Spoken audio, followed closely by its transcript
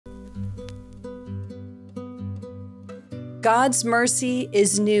God's mercy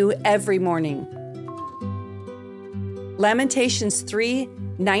is new every morning. Lamentations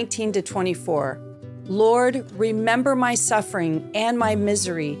 3:19-24. Lord, remember my suffering and my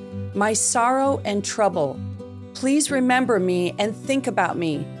misery, my sorrow and trouble. Please remember me and think about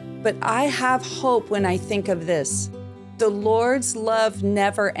me, but I have hope when I think of this. The Lord's love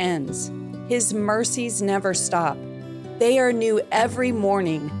never ends. His mercies never stop. They are new every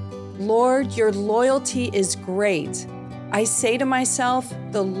morning. Lord, your loyalty is great. I say to myself,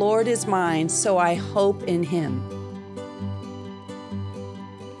 the Lord is mine, so I hope in him.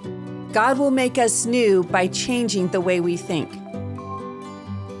 God will make us new by changing the way we think.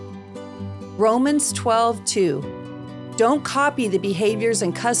 Romans 12:2. Don't copy the behaviors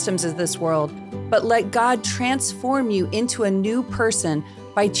and customs of this world, but let God transform you into a new person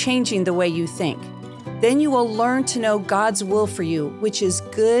by changing the way you think. Then you will learn to know God's will for you, which is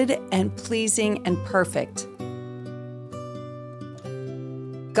good and pleasing and perfect.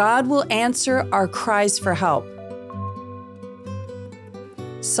 God will answer our cries for help.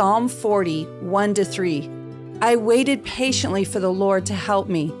 Psalm 40:1-3. I waited patiently for the Lord to help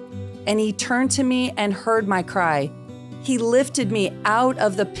me, and he turned to me and heard my cry. He lifted me out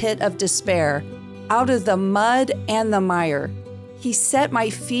of the pit of despair, out of the mud and the mire. He set my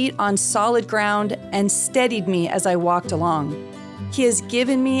feet on solid ground and steadied me as I walked along. He has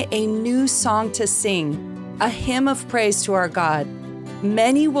given me a new song to sing, a hymn of praise to our God.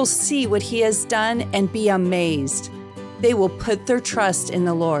 Many will see what he has done and be amazed. They will put their trust in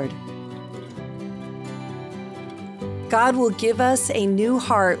the Lord. God will give us a new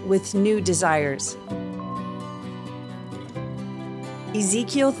heart with new desires.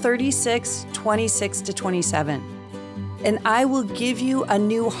 Ezekiel 36:26-27. And I will give you a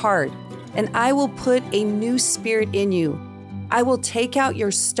new heart, and I will put a new spirit in you. I will take out your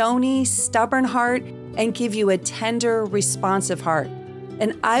stony, stubborn heart and give you a tender, responsive heart.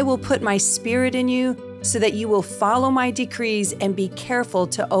 And I will put my spirit in you so that you will follow my decrees and be careful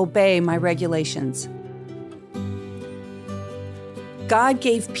to obey my regulations. God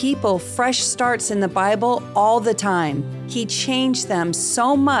gave people fresh starts in the Bible all the time. He changed them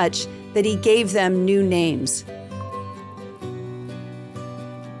so much that he gave them new names.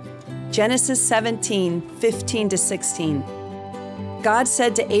 Genesis 17:15-16. God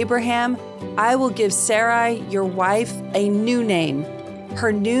said to Abraham, I will give Sarai, your wife, a new name.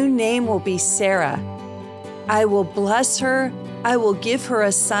 Her new name will be Sarah. I will bless her, I will give her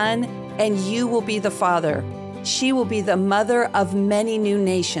a son, and you will be the father. She will be the mother of many new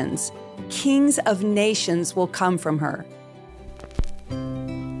nations. Kings of nations will come from her.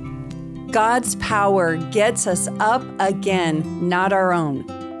 God's power gets us up again, not our own.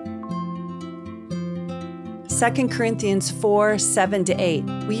 2 Corinthians 4:7-8.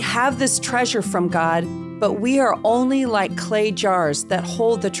 We have this treasure from God, but we are only like clay jars that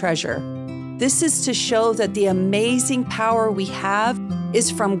hold the treasure. This is to show that the amazing power we have is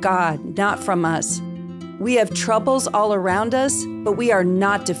from God, not from us. We have troubles all around us, but we are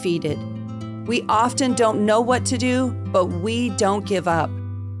not defeated. We often don't know what to do, but we don't give up.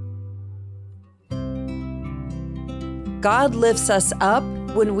 God lifts us up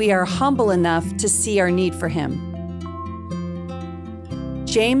when we are humble enough to see our need for him.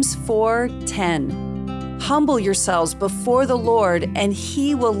 James 4:10. Humble yourselves before the Lord, and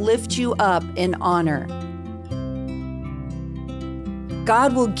he will lift you up in honor.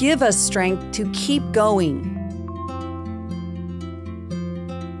 God will give us strength to keep going.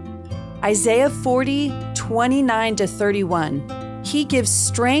 Isaiah 40:29-31. He gives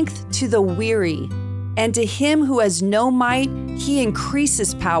strength to the weary, and to him who has no might, he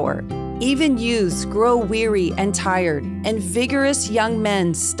increases power. Even youths grow weary and tired, and vigorous young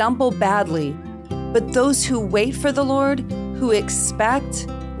men stumble badly. But those who wait for the Lord, who expect,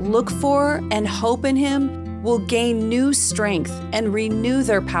 look for, and hope in him, will gain new strength and renew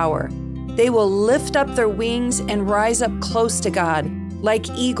their power. They will lift up their wings and rise up close to God, like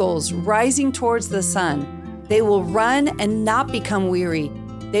eagles rising towards the sun. They will run and not become weary.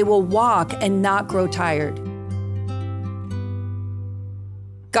 They will walk and not grow tired.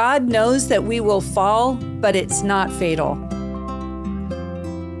 God knows that we will fall, but it's not fatal.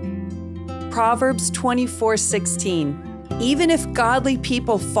 Proverbs 24:16. Even if godly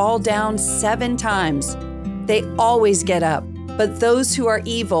people fall down 7 times, they always get up, but those who are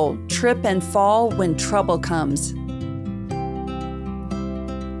evil trip and fall when trouble comes.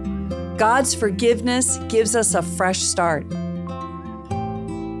 God's forgiveness gives us a fresh start.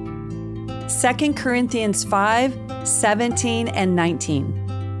 2 Corinthians 5:17-19.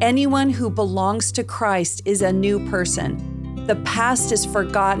 Anyone who belongs to Christ is a new person. The past is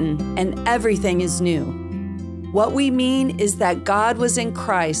forgotten and everything is new. What we mean is that God was in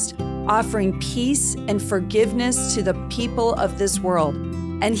Christ, offering peace and forgiveness to the people of this world,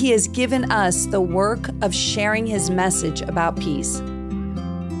 and He has given us the work of sharing His message about peace.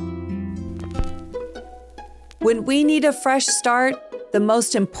 When we need a fresh start, the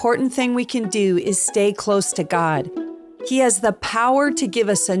most important thing we can do is stay close to God. He has the power to give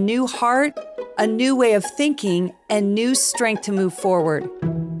us a new heart, a new way of thinking, and new strength to move forward.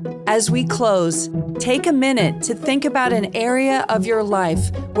 As we close, take a minute to think about an area of your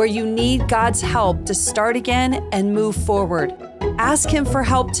life where you need God's help to start again and move forward. Ask Him for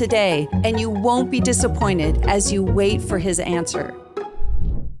help today, and you won't be disappointed as you wait for His answer.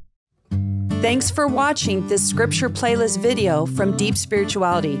 Thanks for watching this scripture playlist video from Deep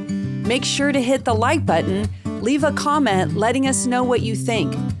Spirituality. Make sure to hit the like button, leave a comment letting us know what you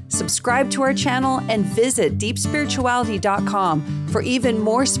think. Subscribe to our channel and visit deepspirituality.com for even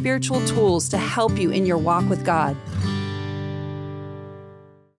more spiritual tools to help you in your walk with God.